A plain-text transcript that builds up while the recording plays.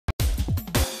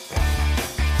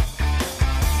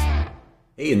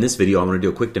Hey, in this video, I want to do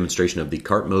a quick demonstration of the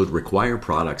Cart Mode Require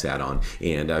Products add-on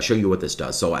and show you what this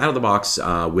does. So out of the box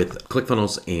with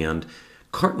ClickFunnels and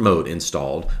Cart Mode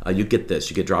installed, you get this.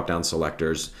 You get drop-down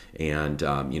selectors, and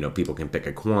people can pick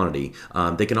a quantity.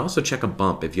 They can also check a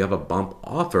bump. If you have a bump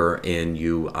offer and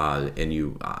you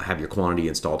have your quantity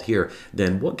installed here,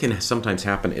 then what can sometimes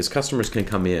happen is customers can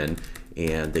come in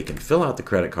and they can fill out the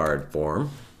credit card form.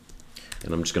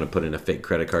 And I'm just going to put in a fake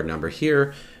credit card number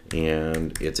here,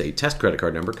 and it's a test credit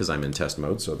card number because I'm in test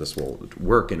mode, so this will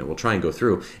work and it will try and go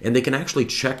through. And they can actually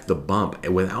check the bump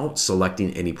without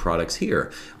selecting any products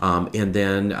here. And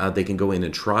then they can go in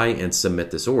and try and submit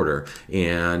this order,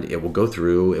 and it will go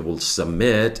through, it will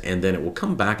submit, and then it will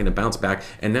come back and it bounce back.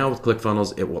 And now with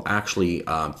ClickFunnels, it will actually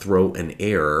throw an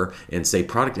error and say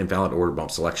product invalid order bump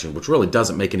selection, which really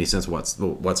doesn't make any sense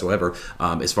whatsoever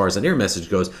as far as an error message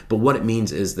goes. But what it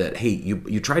means is that, hey,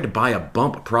 you tried to buy a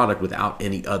bump product without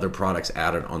any other products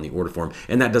added on the order form,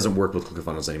 and that doesn't work with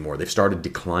ClickFunnels anymore. They've started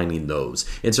declining those,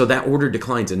 and so that order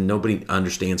declines, and nobody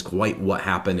understands quite what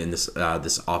happened. In this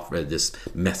this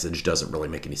message doesn't really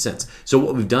make any sense. So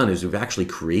what we've done is we've actually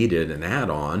created an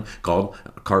add-on called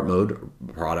Cart Mode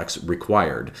Products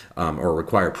Required or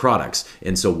Require Products.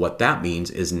 And so what that means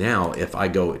is now if I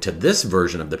go to this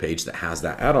version of the page that has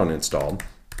that add-on installed,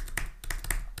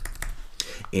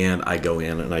 and I go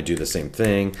in and I do the same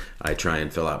thing. I try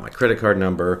and fill out my credit card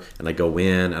number, and I go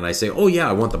in and I say, oh yeah,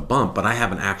 I want the bump, but I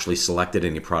haven't actually selected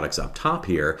any products up top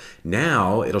here.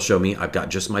 Now it'll show me I've got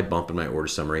just my bump in my order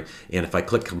summary, and if I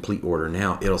click complete order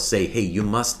now, it'll say, hey, you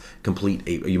must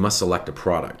select a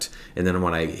product. And then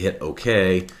when I hit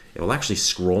OK, it will actually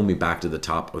scroll me back to the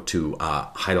top to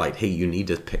highlight, hey, you need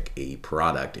to pick a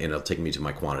product, and it'll take me to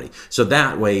my quantity. So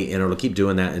that way, and it'll keep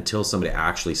doing that until somebody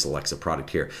actually selects a product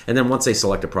here. And then once they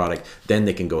select a product, then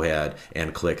they can go ahead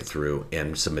and click through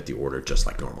and submit the order just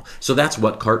like normal. So that's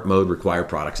what Cart Mode Require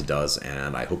Products does,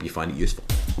 and I hope you find it useful.